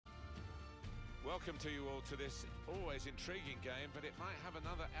Welcome to you all to this always intriguing game, but it might have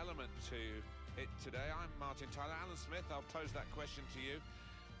another element to it today. I'm Martin Tyler. Alan Smith, I'll pose that question to you.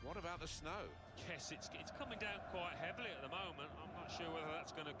 What about the snow? Yes, it's coming down quite heavily at the moment. I'm not sure whether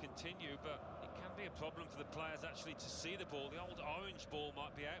that's going to continue, but it can be a problem for the players actually to see the ball. The old orange ball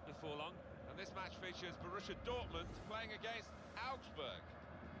might be out before long. And this match features Borussia Dortmund playing against Augsburg.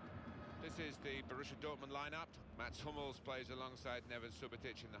 This is the Borussia Dortmund lineup. Mats Hummels plays alongside Neven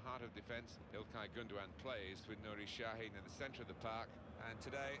Subotic in the heart of defence. İlkay Gündoğan plays with Nuri Sahin in the centre of the park. And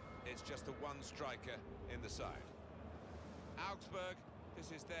today, it's just the one striker in the side. Augsburg, this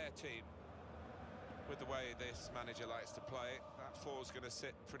is their team. With the way this manager likes to play, that four's going to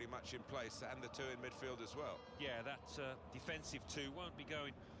sit pretty much in place, and the two in midfield as well. Yeah, that defensive two won't be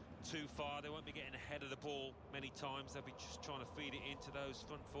going too far. They won't be getting ahead of the ball many times. They'll be just trying to feed it into those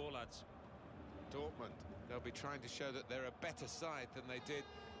front four lads. Dortmund, they'll be trying to show that they're a better side than they did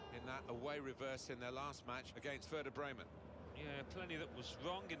in that away reverse in their last match against Werder Bremen. Yeah, plenty that was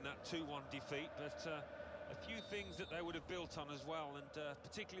wrong in that 2-1 defeat, but a few things that they would have built on as well, and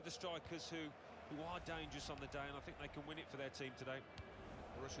particularly the strikers who are dangerous on the day, and I think they can win it for their team today.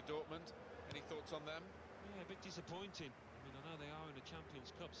 Borussia Dortmund, any thoughts on them? Yeah, a bit disappointing. I mean, I know they are in a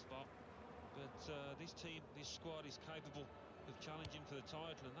Champions Cup spot, but this squad is capable of challenging for the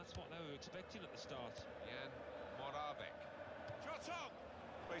title, and that's what they were expecting at the start. Jan Moravec. Shot on!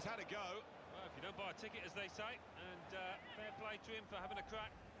 Well, he's had a go. Well, if you don't buy a ticket, as they say, and fair play to him for having a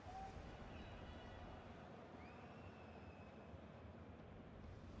crack.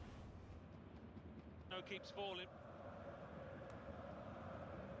 No, keeps falling.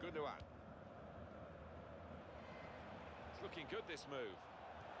 Gündoğan. It's looking good, this move.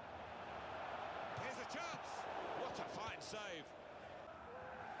 Here's a chance! What a fine save!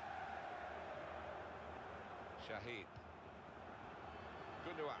 Sahin.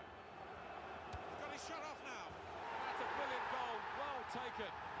 Gündoğan. He's got his shot off now. That's a brilliant goal, well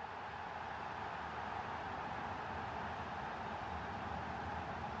taken.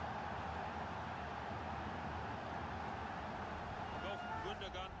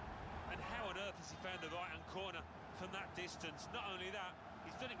 Gündoğan, and how on earth has he found the right-hand corner from that distance? Not only that,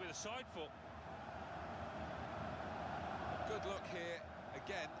 he's done it with a side foot. Good look here,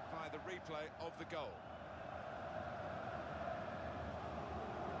 again, by the replay of the goal.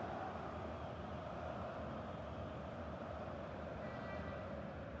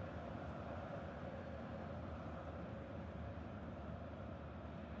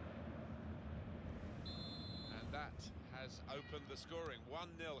 And that has opened the scoring,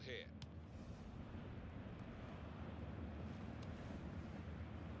 1-0 here.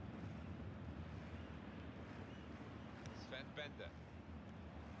 Sven Bender.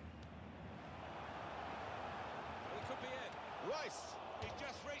 Well, it could be in. Rice! He's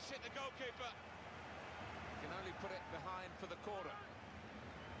just reached it, the goalkeeper. Can only put it behind for the corner.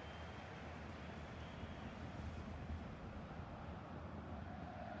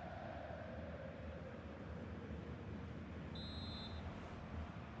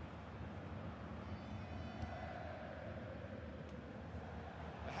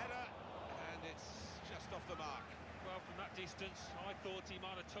 The header, and it's just off the mark. Well, from that distance, I thought he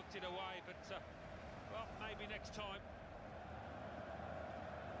might have tucked it away, but, well, maybe next time.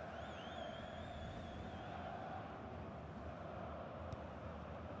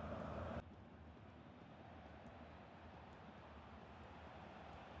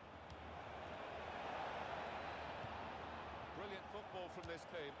 Brilliant football from this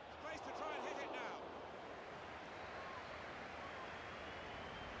team. Space to try and hit it now.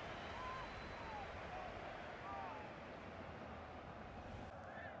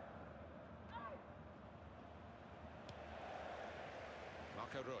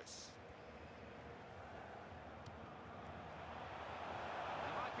 Marco Reus.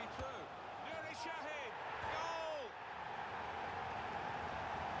 He might be through. Nuri Sahin! Goal!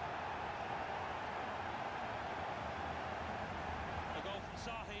 A goal from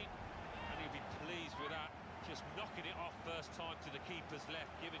Sahin, and he'll be pleased with that. Just knocking it off first time to the keeper's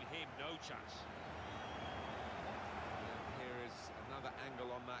left, giving him no chance. And here is another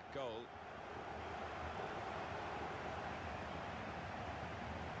angle on that goal.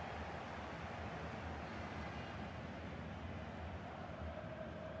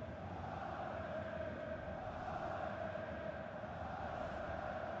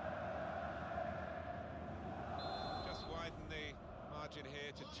 Widen the margin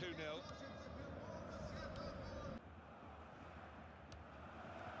here to 2-0.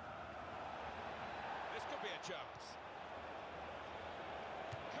 This could be a chance.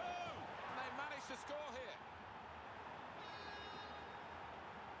 And they managed to score here.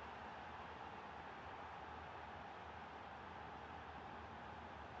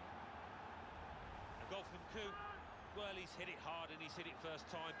 goal from Ku. Well, he's hit it hard and he's hit it first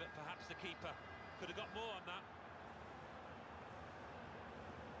time, but perhaps the keeper could have got more on that.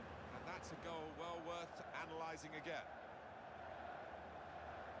 And that's a goal well worth analysing again.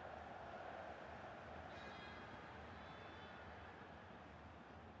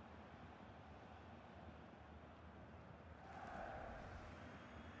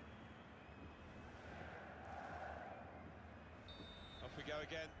 Off we go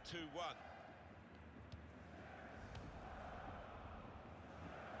again, 2-1.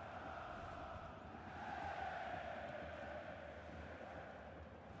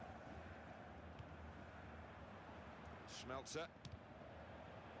 Schmelzer.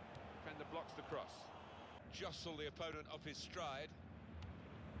 Defender blocks the cross. Jostle the opponent off his stride.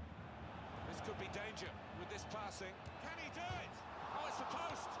 This could be danger with this passing. Can he do it? Oh, it's the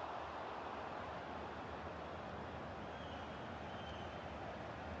post!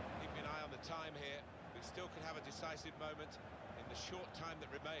 Keeping an eye on the time here. We still could have a decisive moment in the short time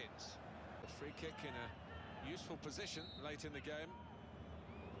that remains. A free kick in a useful position late in the game.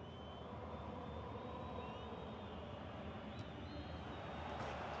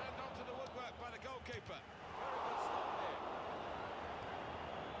 By the goalkeeper. Very good stop here.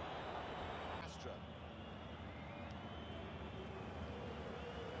 Castro.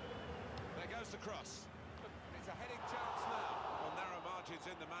 There goes the cross. It's a heading chance now. Well, narrow margins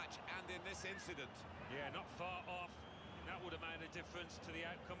in the match and in this incident. Yeah, not far off. That would have made a difference to the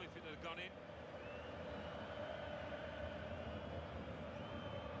outcome if it had gone in.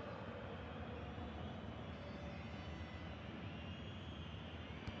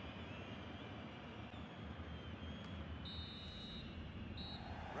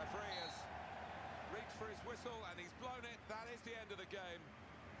 Referee has reached for his whistle and he's blown it. That is the end of the game.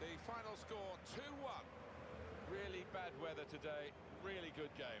 The final score, 2-1. Really bad weather today. Really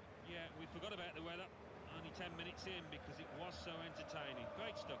good game. Yeah, we forgot about the weather. Only 10 minutes in because it was so entertaining.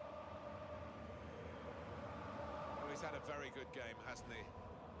 Great stuff. Well, he's had a very good game, hasn't he?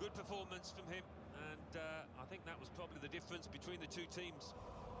 Good performance from him, and I think that was probably the difference between the two teams.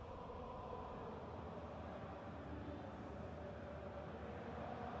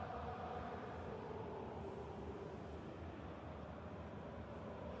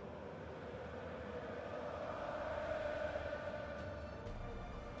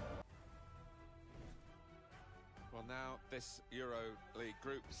 Well, now this Euro League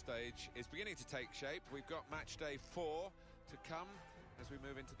group stage is beginning to take shape. We've got match day 4 to come as we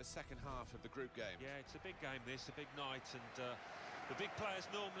move into the second half of the group game. Yeah, it's a big game this, a big night, and the big players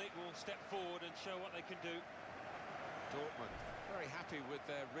normally will step forward and show what they can do. Dortmund very happy with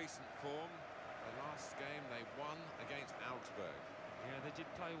their recent form. The last game they won against Augsburg. Yeah, they did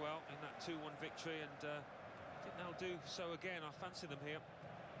play well in that 2-1 victory, and I think they'll do so again. I fancy them here.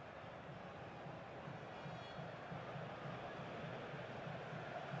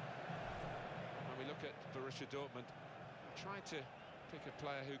 Look at Borussia Dortmund, trying to pick a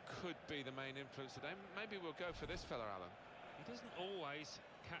player who could be the main influence today. Maybe we'll go for this fella, Alan. He doesn't always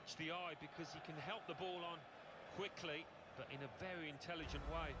catch the eye because he can help the ball on quickly, but in a very intelligent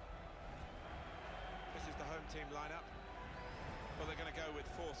way. This is the home team lineup. Well, they're going to go with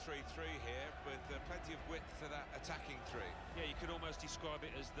 4-3-3 here, with plenty of width to that attacking three. Yeah, you could almost describe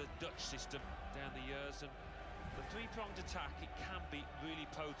it as the Dutch system down the years, and the three-pronged attack, it can be really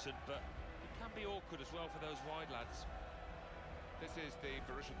potent, but can be awkward as well for those wide lads. This is the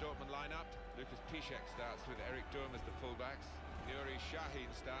Borussia Dortmund lineup. Lucas Piszczek starts with Eric Durm as the fullbacks. Nuri Sahin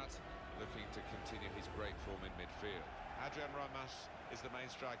starts, looking to continue his great form in midfield. Adrian Ramos is the main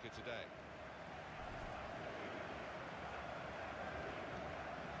striker today.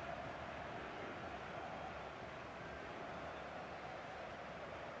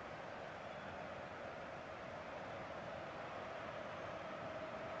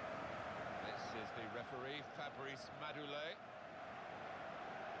 The referee, Fabrice Madoulet.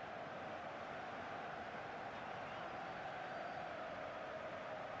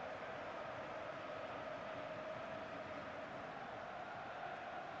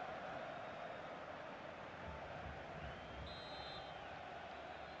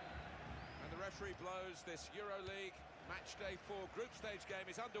 And the referee blows. This Euro League match day 4 group stage game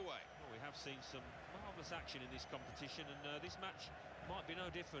is underway. Well, we have seen some marvellous action in this competition, and this match might be no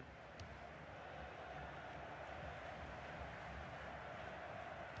different.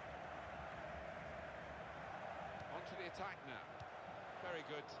 To the attack now. Very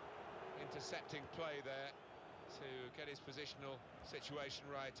good intercepting play there to get his positional situation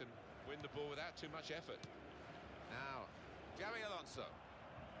right and win the ball without too much effort. Now, Xabi Alonso.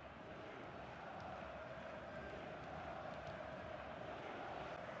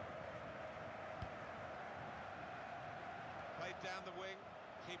 down the wing,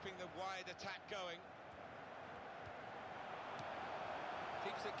 keeping the wide attack going.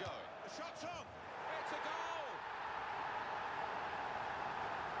 Keeps it going. The shot's on! It's a goal!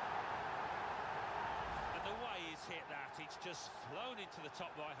 And the way he's hit that, it's just flown into the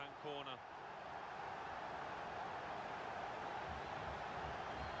top right-hand corner.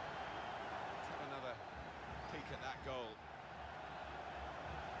 Let's have another peek at that goal.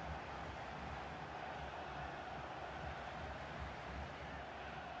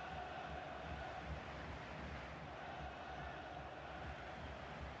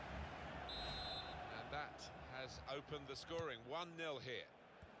 That has opened the scoring. 1-0 here.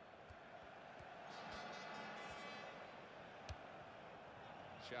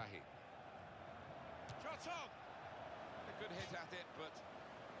 Shahi. Shot on! A good hit at it, but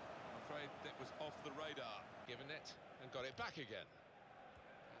I'm afraid it was off the radar. Given it and got it back again.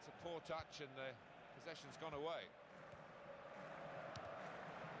 That's a poor touch and the possession's gone away.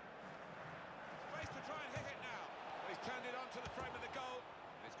 Space to try and hit it now. He's turned it onto the frame of the goal.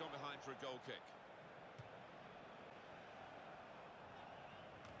 It's gone behind for a goal kick.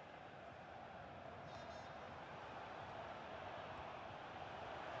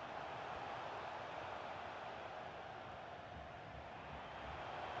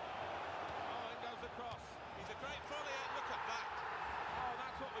 Cross. He's a great volleyer, look at that. Oh,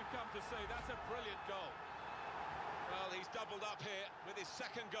 that's what we've come to see. That's a brilliant goal. Well, he's doubled up here with his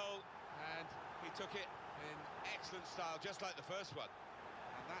second goal, and he took it in excellent style, just like the first one.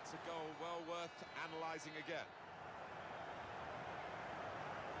 And that's a goal well worth analysing again.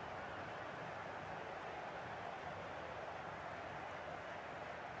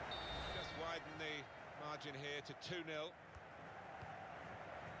 Just widen the margin here to 2-0.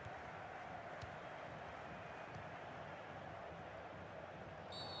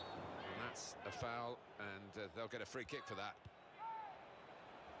 That's a foul, and they'll get a free kick for that.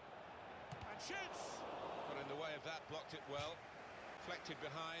 And shoots! Got in the way of that, blocked it well. Deflected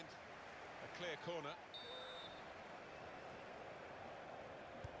behind, a clear corner.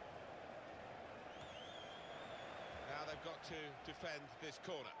 Now they've got to defend this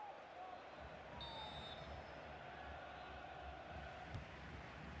corner.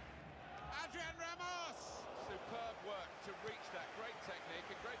 Adrian Ramos! Superb work to reach that, great technique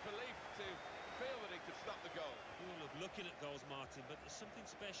and great belief to feel that he could stop the goal. You love looking at goals, Martin, but there's something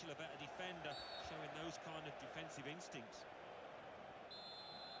special about a defender showing those kind of defensive instincts.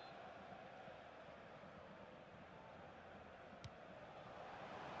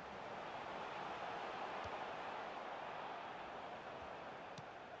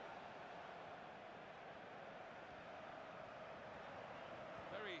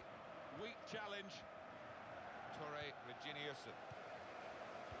 Very weak challenge. Torre Reginiussen.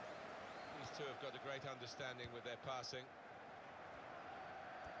 These two have got a great understanding with their passing.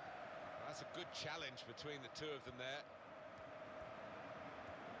 Well, that's a good challenge between the two of them there.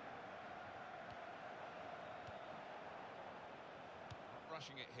 Not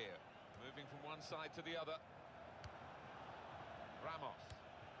rushing it here. Moving from one side to the other. Ramos.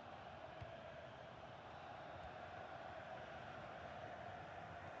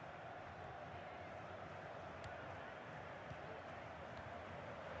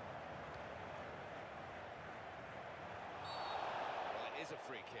 Is a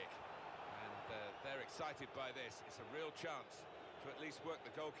free kick, and they're excited by this. It's a real chance to at least work the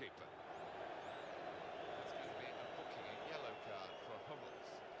goalkeeper. That's going to be a booking, a yellow card for Hummels.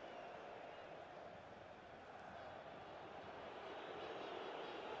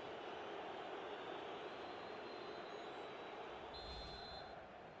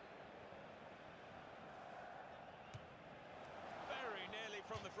 Very nearly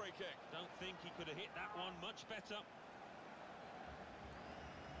from the free kick. Don't think he could have hit that one much better.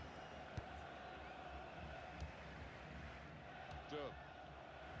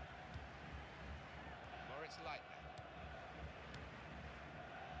 Moritz Leitner.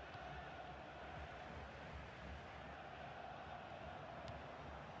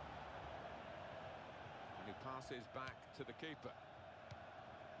 And he passes back to the keeper.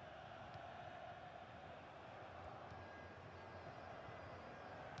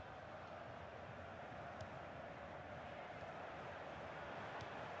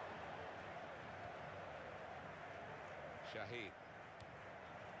 Shahid.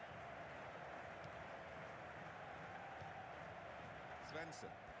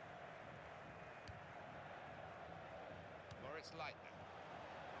 Svensson. Moritz Leitner.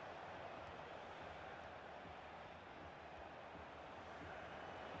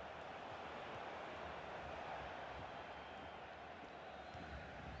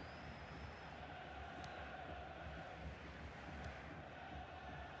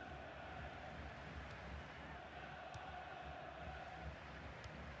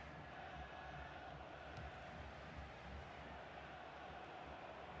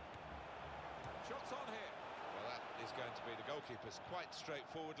 going to be the goalkeeper's quite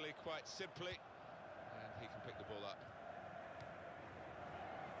straightforwardly, quite simply, and he can pick the ball up.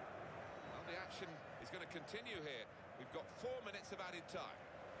 Well, the action is going to continue here. We've got 4 minutes of added time.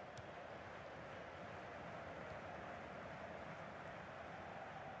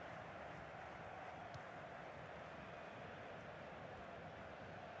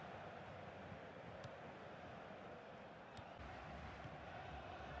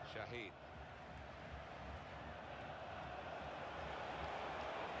 Shaheen.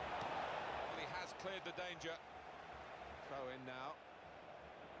 Well, he has cleared the danger. Throw in now.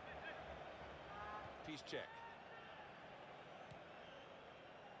 Peace check.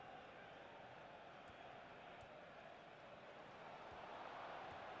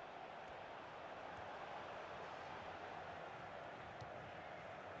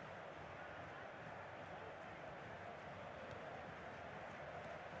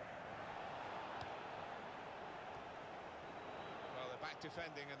 Back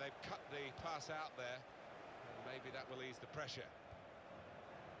defending, and they've cut the pass out there, and maybe that will ease the pressure.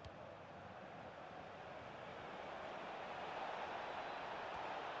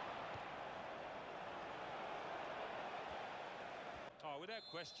 Oh, without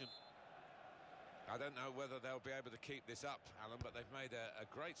question. I don't know whether they'll be able to keep this up, Alan, but they've made a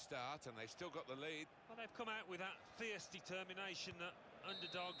great start, and they've still got the lead. Well, they've come out with that fierce determination that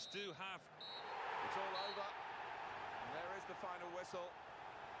underdogs do have. It's all over. There is the final whistle.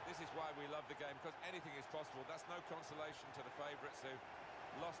 This is why we love the game, because anything is possible. That's no consolation to the favourites who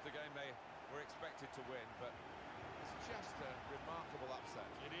lost the game they were expected to win, but it's just a remarkable upset.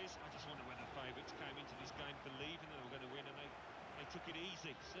 It is. I just wonder whether the favourites came into this game believing they were going to win, and they took it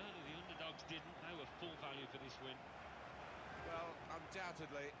easy. Certainly the underdogs didn't. They were full value for this win. Well,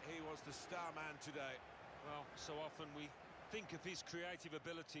 undoubtedly, he was the star man today. Well, so often we think of his creative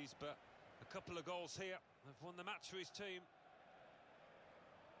abilities, but a couple of goals here have won the match for his team.